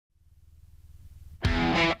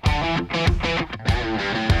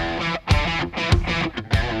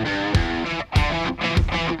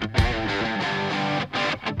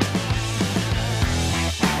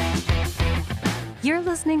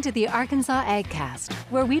to the Arkansas AgCast,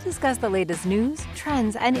 where we discuss the latest news,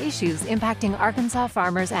 trends, and issues impacting Arkansas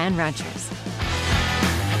farmers and ranchers.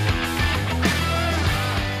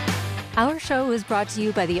 Our show is brought to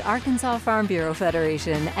you by the Arkansas Farm Bureau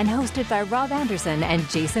Federation and hosted by Rob Anderson and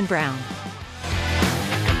Jason Brown.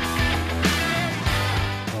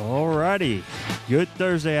 All righty. Good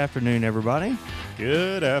Thursday afternoon, everybody.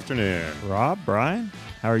 Good afternoon. Rob, Brian,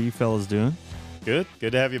 how are you fellas doing? Good.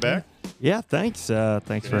 Good to have you back. Yeah, thanks.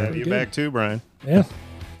 Thanks for having you back too, Brian. Yeah.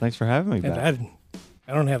 Thanks for having me back.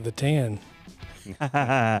 I don't have the tan.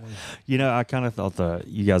 You know, I kind of thought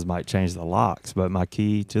you guys might change the locks, but my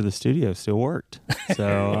key to the studio still worked.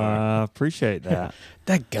 So appreciate that.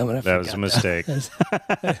 That was a mistake.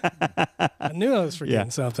 I knew I was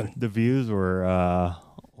forgetting something. The views were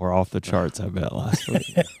off the charts, I bet, last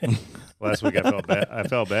week. Last week I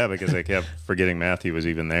felt bad because I kept forgetting Matthew was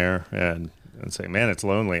even there and saying, "Man, it's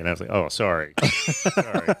lonely." And I was like, "Oh, sorry."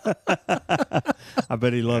 Sorry. I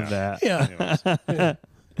bet he loved that. Yeah. Anyways,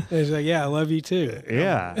 He's like, "Yeah, I love you too."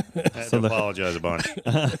 Yeah. I had to apologize a bunch.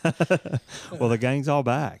 Well, the gang's all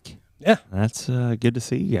back. Yeah. That's good to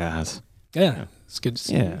see you guys. Yeah. It's good to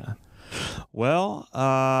see you. Yeah. Well,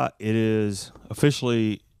 it is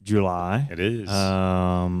officially July. It is.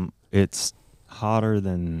 It's hotter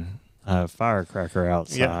than a firecracker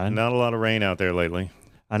outside. Yeah, not a lot of rain out there lately.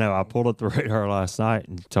 I know. I pulled up the radar last night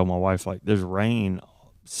and told my wife, like, there's rain,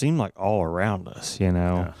 seemed like all around us, you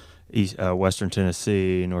know, East, Western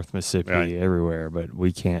Tennessee, North Mississippi, everywhere, but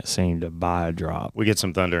we can't seem to buy a drop. We get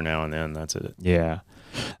some thunder now and then. That's it. Yeah.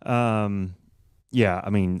 Yeah, I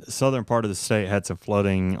mean, southern part of the state had some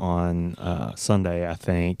flooding on Sunday, I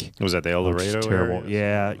think. Was that the El Dorado terrible.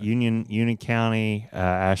 area? Yeah, Union County,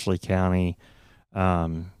 Ashley County.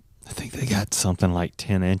 I think they got something like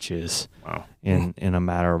 10 inches in a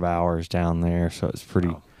matter of hours down there. So it's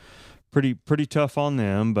pretty tough on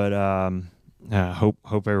them. But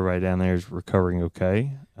hope everybody down there is recovering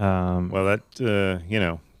okay. Well,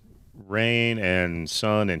 that rain and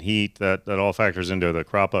sun and heat, that all factors into the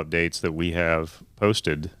crop updates that we have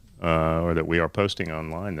posted or that we are posting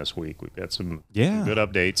online this week. We've got some good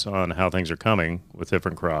updates on how things are coming with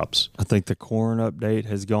different crops. I think the corn update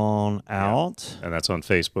has gone out. And that's on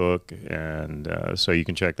Facebook, and so you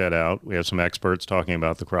can check that out. We have some experts talking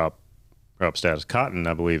about the crop status. Cotton,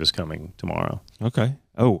 I believe, is coming tomorrow. Okay.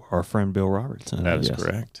 Oh, our friend Bill Robertson. That is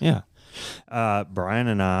correct. Yeah. Brian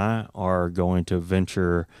and I are going to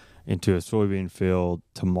venture into a soybean field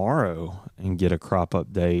tomorrow and get a crop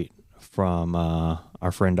update from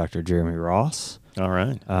our friend Dr. Jeremy Ross. All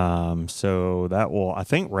right. So that will, I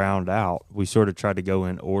think, round out. We sort of tried to go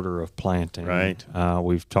in order of planting. Right.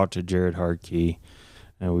 We've talked to Jared Hardkey,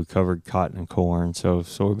 and we've covered cotton and corn. So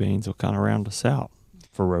soybeans will kind of round us out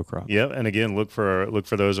for row crop. Yep. And again, look for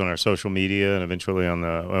those on our social media and eventually on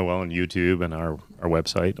on YouTube and our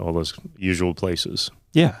website, all those usual places.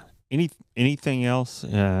 Yeah. Anything else?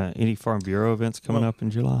 Any Farm Bureau events coming up in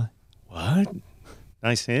July? What?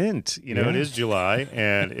 Nice hint. It is July,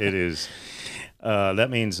 and it is. That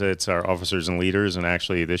means it's our officers and leaders, and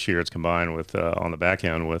actually this year it's combined with on the back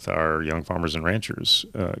end with our young farmers and ranchers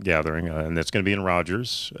gathering, and it's going to be in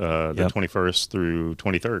Rogers, the 21st through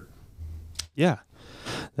 23rd. Yeah,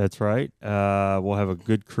 that's right. We'll have a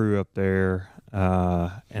good crew up there,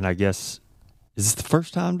 and I guess is this the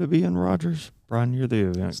first time to be in Rogers? Brian, you're the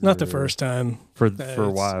event. It's not the first time for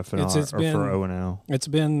YF&R or for O&L. It's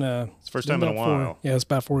been it's the first time in a while. It's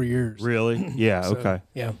about 4 years. Really? Yeah. So, okay.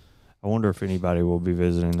 Yeah. I wonder if anybody will be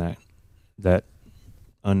visiting that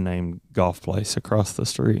unnamed golf place across the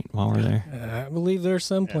street while we're there. I believe there's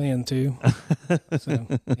some plan to. So,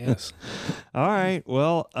 yes. All right.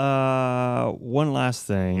 Well, one last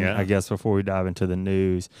thing, I guess, before we dive into the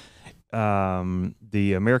news.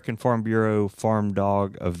 The American Farm Bureau Farm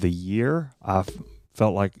Dog of the Year. I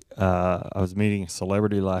felt like I was meeting a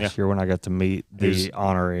celebrity last year when I got to meet the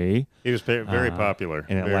honoree. He was very popular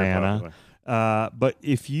in Atlanta. But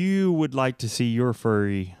if you would like to see your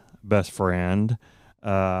furry best friend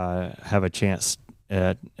have a chance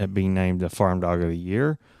at being named the Farm Dog of the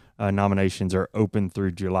Year, nominations are open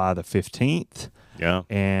through July the 15th. Yeah.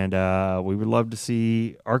 And we would love to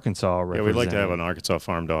see Arkansas represented. Yeah, we'd like to have an Arkansas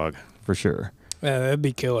farm dog. For sure. Yeah, that'd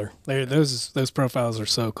be killer. Those profiles are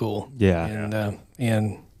so cool. Yeah.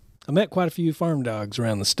 And I met quite a few farm dogs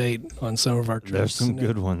around the state on some of our trips. There's some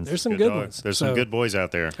good ones. There's some good ones. There's some good boys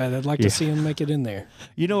out there. I'd like to see them make it in there.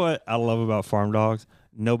 You know what I love about farm dogs?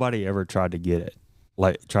 Nobody ever tried to get it.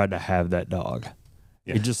 Like, tried to have that dog.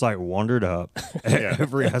 Yeah. It just like wandered up.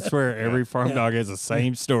 I swear every farm dog has the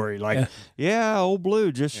same story. Like, old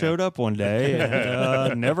Blue just showed up one day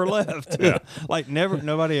and never left. Like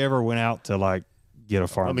nobody ever went out to like get a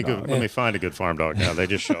farm dog. Let me find a good farm dog now. They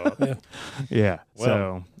just show up. Yeah. Well,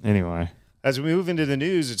 so anyway, as we move into the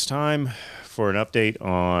news, it's time for an update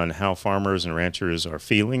on how farmers and ranchers are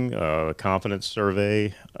feeling. A confidence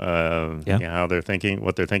survey. How they're thinking,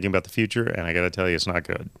 what they're thinking about the future, and I got to tell you, it's not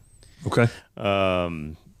good. okay.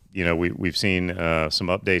 We've seen some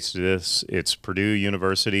updates to this. It's Purdue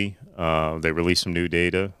University. They released some new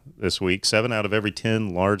data this week. 7 out of every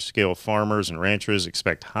 10 large-scale farmers and ranchers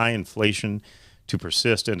expect high inflation to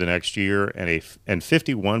persist into next year, and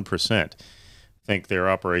 51% think their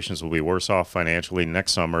operations will be worse off financially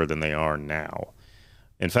next summer than they are now.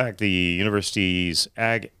 In fact, the university's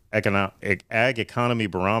Ag Economy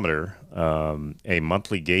Barometer, a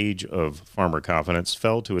monthly gauge of farmer confidence,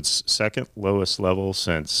 fell to its second lowest level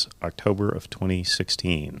since October of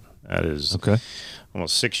 2016. That is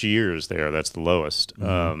almost 6 years there. That's the lowest.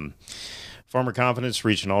 Farmer confidence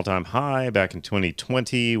reached an all-time high back in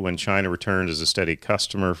 2020 when China returned as a steady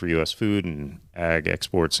customer for U.S. food, and ag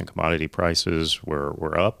exports and commodity prices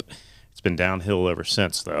were up. It's been downhill ever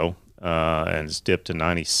since, though. And it's dipped to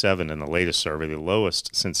 97 in the latest survey, the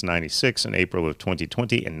lowest since 96 in April of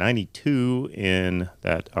 2020 and 92 in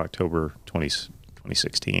that October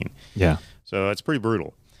 2016. Yeah. So that's pretty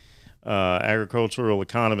brutal. Agricultural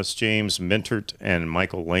economists James Mintert and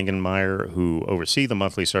Michael Langenmeyer, who oversee the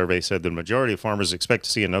monthly survey, said the majority of farmers expect to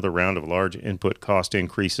see another round of large input cost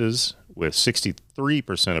increases, with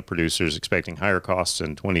 63% of producers expecting higher costs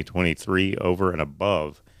in 2023 over and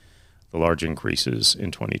above the large increases in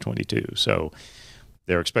 2022. So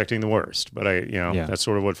they're expecting the worst, but that's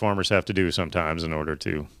sort of what farmers have to do sometimes in order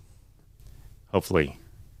to hopefully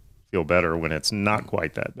feel better when it's not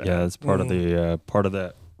quite that bad. Yeah, it's part of the part of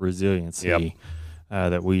that resiliency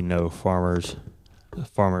that we know farmers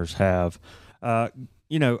have. I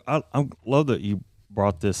love that you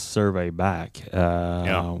brought this survey back.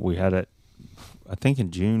 We had it, I think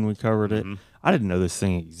in June we covered it. I didn't know this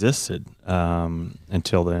thing existed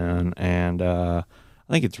until then, and I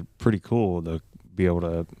think it's pretty cool to be able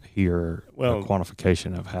to hear a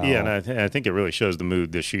quantification of how. Yeah, and I think it really shows the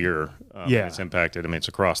mood this year. It's impacted. I mean, it's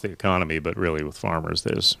across the economy, but really with farmers,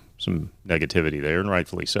 there's some negativity there, and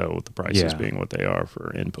rightfully so, with the prices being what they are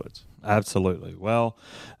for inputs. Absolutely. Well,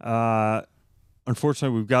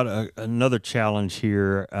 unfortunately, we've got another challenge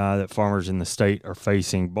here that farmers in the state are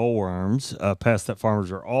facing. Bollworms, a pest that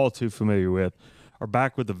farmers are all too familiar with, are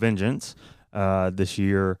back with a vengeance this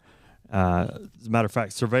year. As a matter of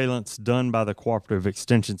fact, surveillance done by the Cooperative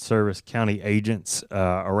Extension Service county agents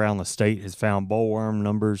around the state has found bollworm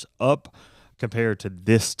numbers up compared to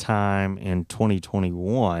this time in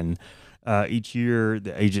 2021. Each year,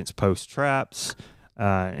 the agents post traps,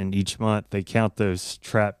 and each month they count those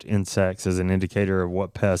trapped insects as an indicator of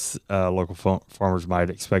what pests local farmers might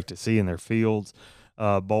expect to see in their fields.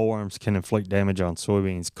 Bollworms can inflict damage on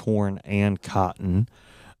soybeans, corn, and cotton.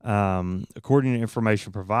 According to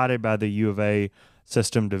information provided by the U of A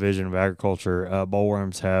System Division of Agriculture,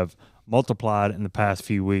 bollworms have multiplied in the past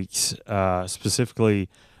few weeks. Specifically,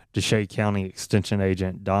 Deshae County Extension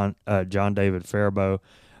Agent John David Faribault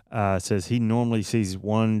says he normally sees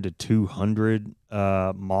 100 to 200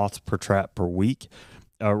 moths per trap per week.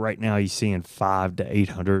 Right now, he's seeing 500 to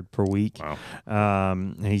 800 per week. Wow.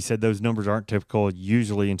 And he said those numbers aren't typical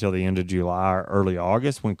usually until the end of July or early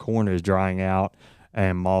August, when corn is drying out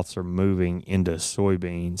and moths are moving into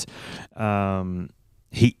soybeans.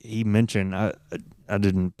 He mentioned, I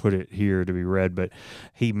didn't put it here to be read, but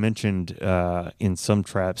he mentioned in some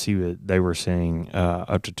traps they were seeing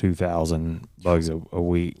up to 2,000 bugs a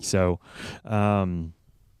week. So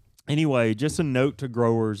anyway, just a note to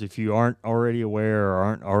growers, if you aren't already aware or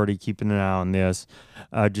aren't already keeping an eye on this,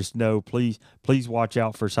 just know, please watch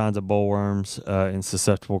out for signs of bollworms in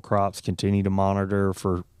susceptible crops. Continue to monitor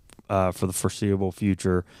for the foreseeable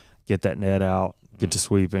future. Get that net out, get to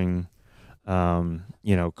sweeping.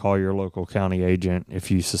 Call your local county agent if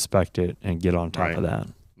you suspect it and get on top of that.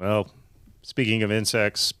 Well, speaking of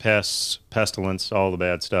insects, pests, pestilence, all the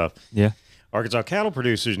bad stuff. Yeah. Arkansas cattle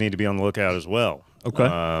producers need to be on the lookout as well. Okay.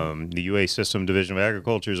 The UA System Division of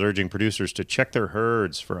Agriculture is urging producers to check their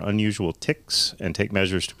herds for unusual ticks and take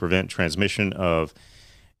measures to prevent transmission of,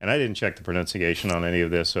 and I didn't check the pronunciation on any of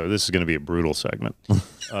this, so this is going to be a brutal segment.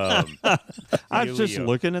 I was just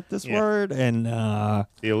looking at this word, and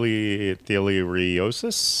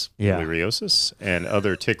theliariosis and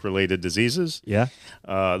other tick-related diseases. Yeah.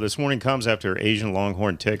 This warning comes after Asian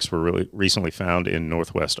longhorn ticks were recently found in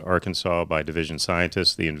northwest Arkansas by division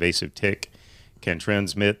scientists. The invasive tick can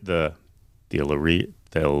transmit the thelaria.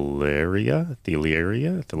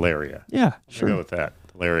 Yeah, sure. We'll go with that.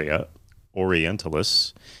 Thelaria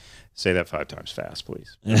orientalis Say that 5 times fast,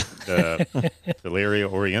 please. The Filaria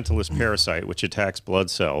orientalis parasite, which attacks blood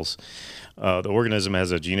cells. The organism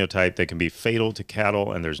has a genotype that can be fatal to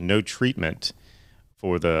cattle, and there's no treatment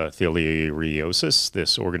for the theileriosis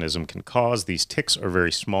this organism can cause. These ticks are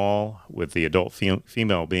very small, with the adult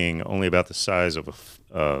female being only about the size of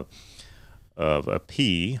a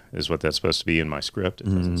pea, is what that's supposed to be in my script. It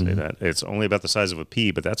doesn't say that. It's only about the size of a pea,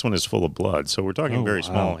 but that's when it's full of blood. So we're talking very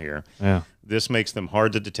small here. Yeah. This makes them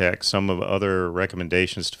hard to detect. Some of other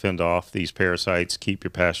recommendations to fend off these parasites: keep your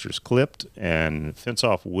pastures clipped and fence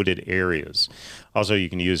off wooded areas. Also, you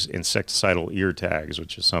can use insecticidal ear tags,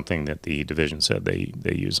 which is something that the division said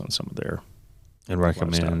they use on some of their and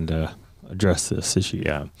recommend address this issue.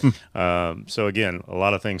 Yeah. So again, a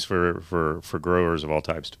lot of things for growers of all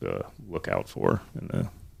types to look out for in the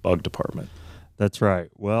bug department. That's right.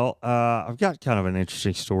 Well, I've got kind of an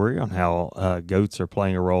interesting story on how goats are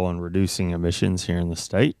playing a role in reducing emissions here in the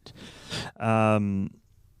state. Arkansas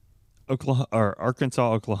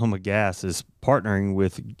Oklahoma Gas is partnering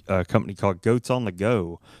with a company called Goats on the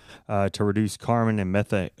Go to reduce carbon and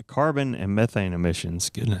methane emissions.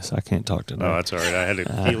 Goodness, I can't talk tonight. Oh, that's all right. I had a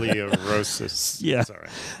heliorosis. Yeah. That's all right.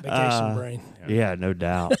 Vacation brain. Yeah, no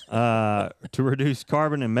doubt. To reduce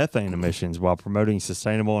carbon and methane emissions while promoting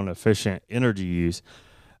sustainable and efficient energy use.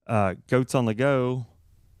 Goats on the Go.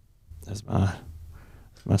 That's my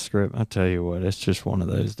script. I tell you what, it's just one of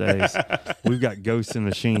those days. We've got ghosts and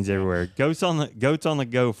machines everywhere. Goats on the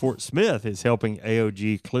Go. Fort Smith is helping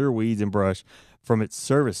AOG clear weeds and brush from its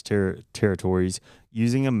service territories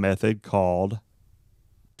using a method called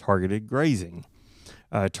targeted grazing.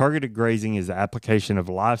 Targeted grazing is the application of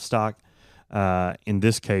livestock, in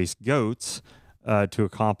this case goats, to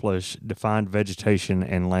accomplish defined vegetation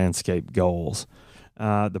and landscape goals.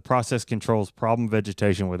 The process controls problem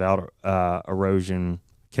vegetation without erosion,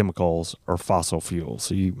 chemicals, or fossil fuels.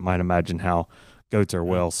 So you might imagine how goats are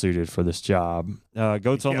well suited for this job.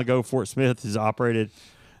 Goats on the Go Fort Smith is operated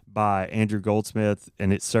by Andrew Goldsmith,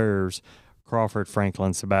 and it serves Crawford,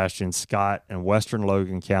 Franklin, Sebastian, Scott, and Western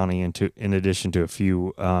Logan County, in addition to a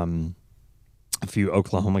few Oklahoma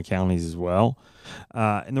counties as well.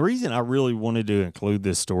 And the reason I really wanted to include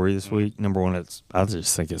this story this week, number one, I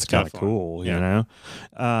just think it's kind of cool, you know.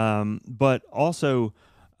 But also,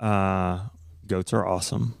 goats are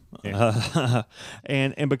awesome. Yeah.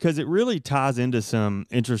 And because it really ties into some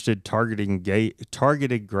interested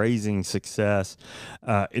targeted grazing success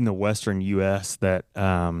in the western U.S. that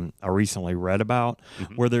I recently read about,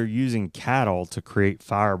 where they're using cattle to create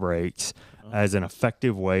fire breaks as an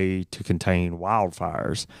effective way to contain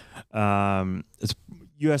wildfires.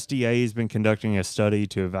 USDA has been conducting a study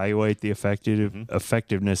to evaluate the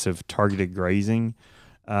effectiveness of targeted grazing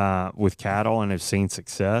with cattle and have seen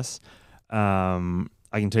success.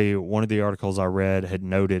 I can tell you one of the articles I read had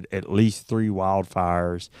noted at least 3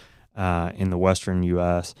 wildfires in the western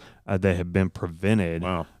U.S. That have been prevented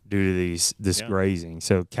due to this grazing.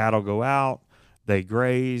 So cattle go out, they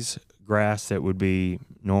graze grass that would be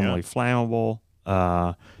normally flammable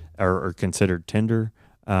or considered tender.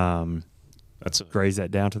 Graze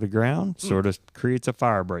that down to the ground, sort of creates a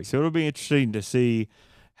fire break. So it'll be interesting to see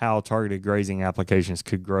how targeted grazing applications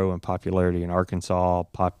could grow in popularity in Arkansas,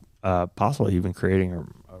 possibly even creating a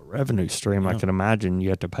revenue stream. I can imagine you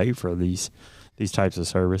have to pay for these types of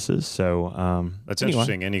services. So that's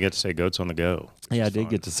interesting, and you get to say goats on the go. Yeah, I did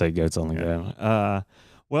get to say goats on the go.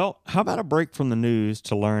 Well, how about a break from the news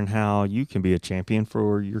to learn how you can be a champion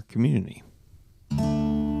for your community?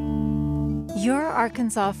 Your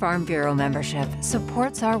Arkansas Farm Bureau membership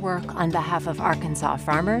supports our work on behalf of Arkansas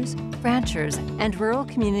farmers, ranchers, and rural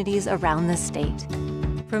communities around the state.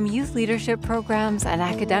 From youth leadership programs and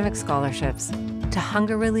academic scholarships to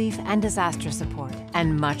hunger relief and disaster support,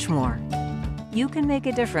 and much more. You can make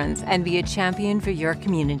a difference and be a champion for your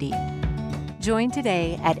community. Join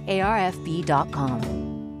today at arfb.com.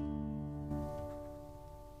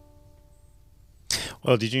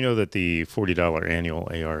 Well, did you know that the $40 annual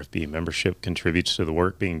ARFB membership contributes to the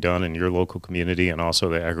work being done in your local community and also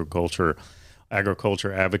the agriculture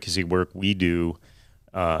advocacy work we do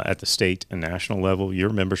at the state and national level? Your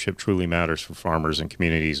membership truly matters for farmers and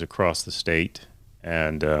communities across the state.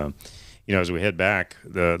 And, as we head back,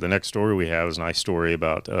 the next story we have is a nice story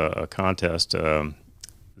about a contest that,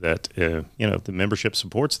 the membership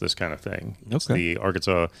supports this kind of thing. Okay.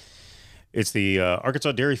 It's the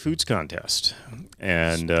Arkansas Dairy Foods Contest.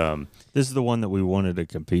 And this is the one that we wanted to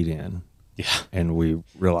compete in. Yeah. And we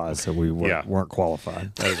realized that we weren't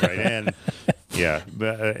qualified. That is right. And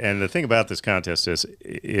and the thing about this contest is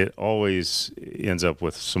it always ends up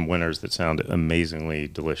with some winners that sound amazingly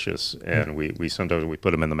delicious. And we sometimes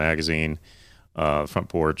put them in the magazine. front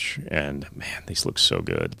porch, and man, these look so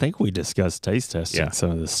good. I think we discussed taste testing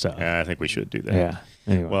some of this stuff. Yeah, I think we should do that. Yeah.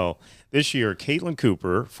 Anyway. Well, this year, Caitlin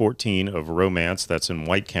Cooper, 14 of Romance, that's in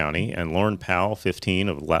White County, and Lauren Powell, 15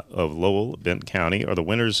 of Lowell, Benton County, are the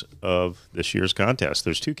winners of this year's contest.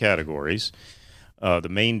 There's 2 categories, the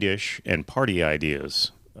main dish and party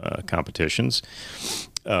ideas competitions.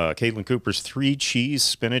 Caitlin Cooper's 3 cheese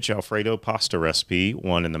spinach Alfredo pasta recipe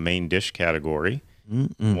won in the main dish category,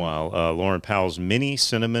 while Lauren Powell's mini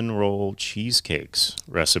cinnamon roll cheesecakes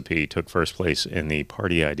recipe took first place in the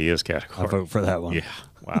party ideas category. I'll vote for that one. Yeah,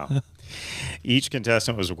 wow. Each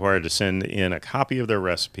contestant was required to send in a copy of their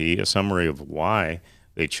recipe, a summary of why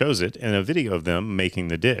they chose it, and a video of them making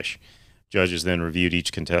the dish. Judges then reviewed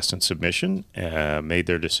each contestant's submission, made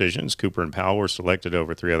their decisions. Cooper and Powell were selected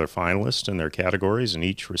over 3 other finalists in their categories, and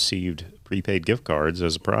each received prepaid gift cards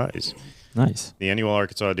as a prize. Nice. The annual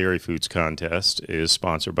Arkansas Dairy Foods Contest is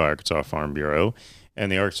sponsored by Arkansas Farm Bureau and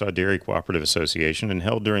the Arkansas Dairy Cooperative Association, and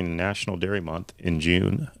held during the National Dairy Month in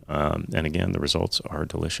June. And again, the results are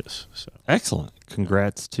delicious. So. Excellent.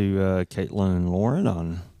 Congrats to Caitlin and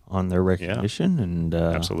Lauren on their recognition. Yeah, and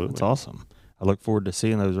absolutely. That's awesome. I look forward to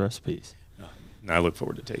seeing those recipes. I look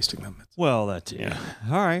forward to tasting them. Well, that's it. Yeah.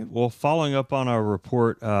 All right. Well, following up on our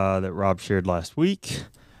report that Rob shared last week,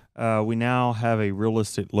 we now have a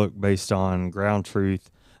realistic look based on ground truth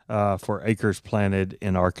for acres planted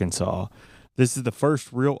in Arkansas. This is the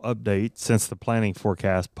first real update since the planting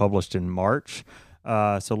forecast published in March.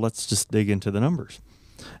 So let's just dig into the numbers.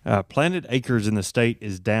 Planted acres in the state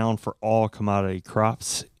is down for all commodity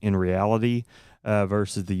crops in reality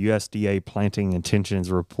versus the USDA planting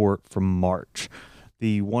intentions report from March.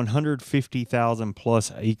 The 150,000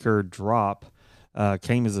 plus acre drop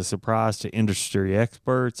came as a surprise to industry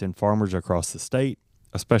experts and farmers across the state,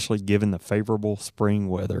 especially given the favorable spring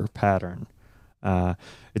weather pattern.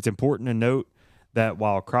 It's important to note that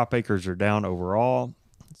while crop acres are down overall,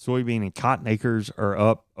 soybean and cotton acres are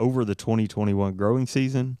up over the 2021 growing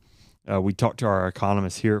season. We talked to our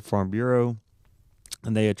economists here at Farm Bureau,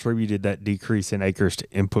 and they attributed that decrease in acres to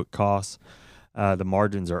input costs. The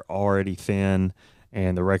margins are already thin,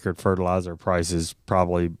 and the record fertilizer prices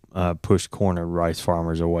probably pushed corn and rice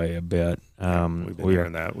farmers away a bit. We've been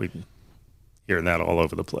hearing that. We've been hearing that all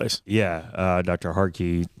over the place. Yeah. Dr.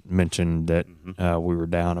 Harkey mentioned that we were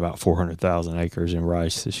down about 400,000 acres in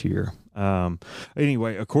rice this year.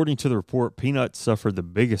 Anyway, according to the report, peanuts suffered the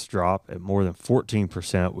biggest drop at more than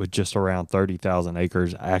 14%, with just around 30,000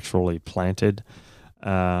 acres actually planted.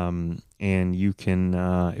 And you can,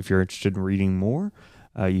 if you're interested in reading more,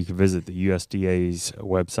 you can visit the USDA's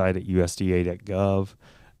website at usda.gov.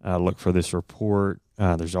 Look for this report.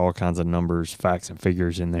 There's all kinds of numbers, facts, and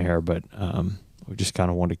figures in there, but we just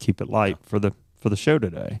kind of want to keep it light for the show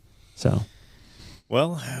today. So,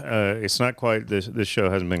 well, it's not quite this show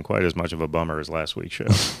hasn't been quite as much of a bummer as last week's show.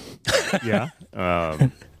 Yeah.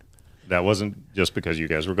 That wasn't just because you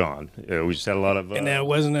guys were gone. We just had a lot of... and that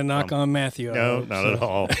wasn't a knock on Matthew. No, not at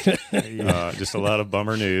all. Just a lot of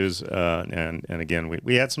bummer news. And again,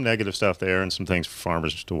 we had some negative stuff there and some things for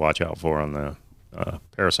farmers to watch out for on the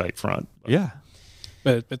parasite front. Yeah.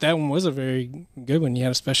 But that one was a very good one. You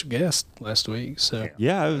had a special guest last week. So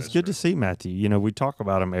yeah, it was good to see Matthew. You know, we talk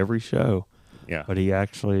about him every show. Yeah. But he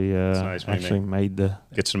actually nice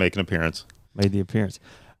gets to make an appearance. Made the appearance.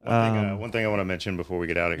 One thing I want to mention before we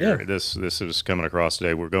get out of here. Yeah. This is coming across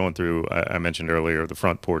today. We're going through, I mentioned earlier, the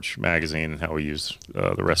Front Porch magazine and how we use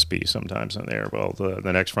the recipe sometimes in there. Well,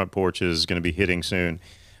 the next Front Porch is going to be hitting soon.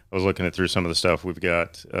 I was looking through some of the stuff we've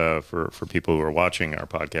got for people who are watching our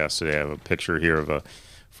podcast today. I have a picture here of a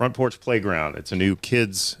Front Porch playground. It's a new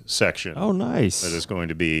kids section. Oh, nice. That is going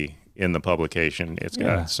to be in the publication. It's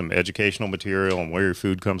got some educational material on where your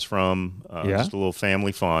food comes from. Just a little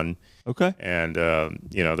family fun. Okay. And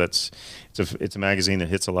it's a magazine that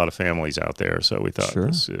hits a lot of families out there. So we thought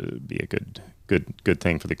this would be a good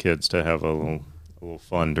thing for the kids to have a little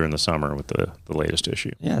fun during the summer with the latest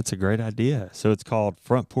issue. Yeah, it's a great idea. So it's called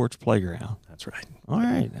Front Porch Playground. That's right. All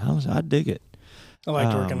right. I dig it. I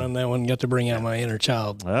liked working on that one. Got to bring out my inner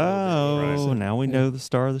child. Oh, now we know the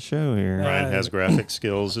star of the show here. Ryan has graphic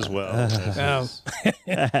skills as well.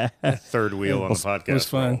 Third wheel on the podcast. It was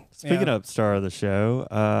fun. Speaking of star of the show,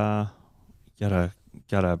 got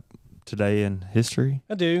a today in history?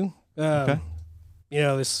 I do. Okay. You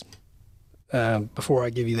know, this before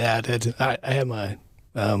I give you that, I had my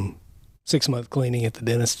 6-month cleaning at the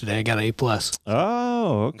dentist today. I got an A+.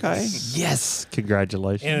 Oh, okay. Yes.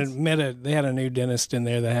 Congratulations. And they had a new dentist in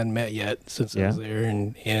there that I hadn't met yet since I was there.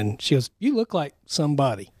 And she goes, "You look like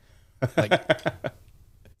somebody." Like,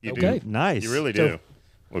 you okay. do. Nice. You really do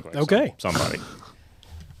look like somebody.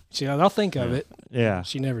 She goes, I'll think of it. Yeah.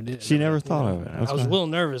 She never did. She never thought of it. I was a little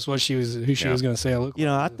nervous who she was going to say I look like.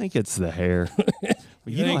 I think it's the hair.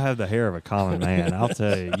 But you don't have the hair of a common man. I'll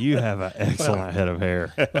tell you, you have an excellent head of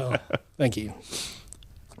hair. Well, thank you.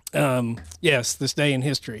 Yes, this day in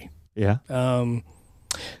history. Yeah.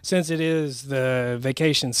 Since it is the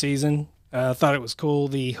vacation season, I thought it was cool.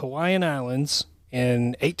 The Hawaiian Islands,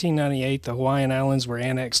 in 1898, the Hawaiian Islands were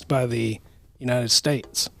annexed by the United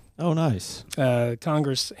States. Oh, nice.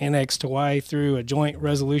 Congress annexed Hawaii through a joint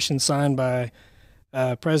resolution signed by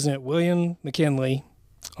President William McKinley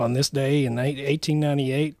on this day in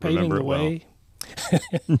 1898, paving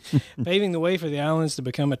the way for the islands to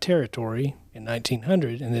become a territory in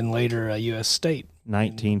 1900 and then later a U.S. state.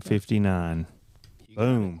 1959.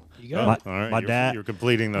 Boom. You got it. All right, my dad. You're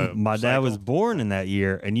completing the. My dad cycle. was born in that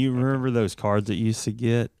year, and you remember those cards that you used to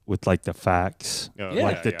get with like the facts,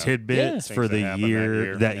 like the tidbits for the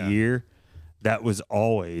year. That year, that was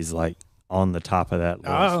always like on the top of that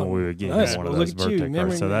list when we would get one of those birthday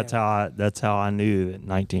cards. So that's how I knew that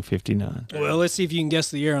 1959. Well, let's see if you can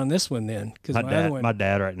guess the year on this one then. My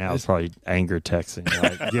dad right now is probably anger texting,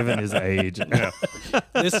 like, given his age.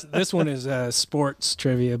 This one is sports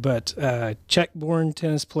trivia, but Czech-born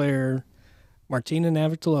tennis player Martina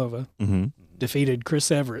Navratilova defeated Chris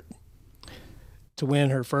Everett to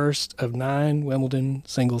win her first of 9 Wimbledon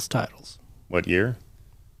singles titles. What year?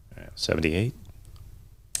 78.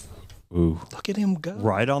 Ooh. Look at him go.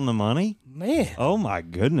 Right on the money? Man. Oh, my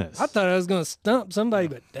goodness. I thought I was going to stump somebody,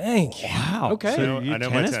 but dang. Wow. Okay. So you I know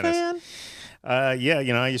tennis my tennis. fan? Yeah,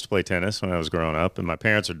 I used to play tennis when I was growing up, and my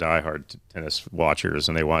parents are diehard tennis watchers,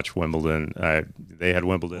 and they watch Wimbledon. They had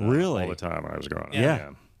Wimbledon all the time when I was growing up. Yeah.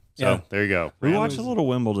 So there you go. We watched a little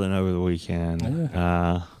Wimbledon over the weekend.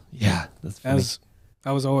 That's funny.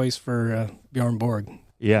 I was always for Bjorn Borg.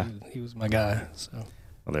 Yeah. He was my guy. So.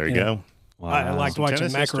 Well, there you go. Wow. I liked watching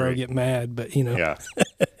McEnroe get mad, but Yeah.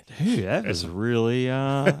 Dude, that is really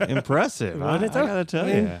impressive. I gotta tell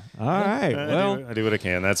you. All right. Well, I do what I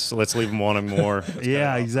can. Let's leave them wanting more. Exactly.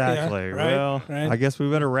 Yeah, right, Well, I guess we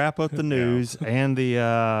better wrap up the news and the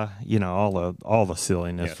all the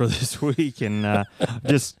silliness for this week. And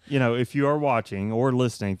just if you are watching or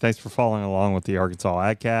listening, thanks for following along with the Arkansas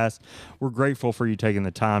AgCast. We're grateful for you taking the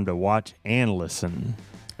time to watch and listen.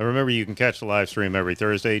 And remember, you can catch the live stream every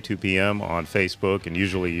Thursday, 2 p.m. on Facebook and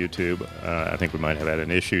usually YouTube. I think we might have had an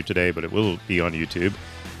issue today, but it will be on YouTube.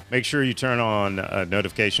 Make sure you turn on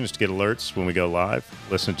notifications to get alerts when we go live.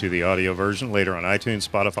 Listen to the audio version later on iTunes,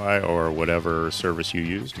 Spotify, or whatever service you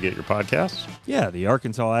use to get your podcasts. Yeah, the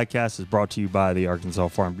Arkansas AgCast is brought to you by the Arkansas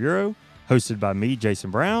Farm Bureau, hosted by me, Jason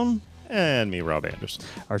Brown. And me, Rob Anderson.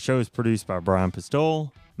 Our show is produced by Brian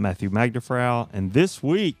Pistole, Matthew Magdafrau, and this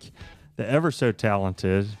week, the ever so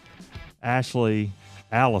talented Ashley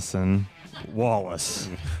Allison Wallace.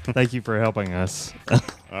 Thank you for helping us.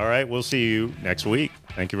 All right, we'll see you next week.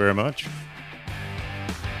 Thank you very much.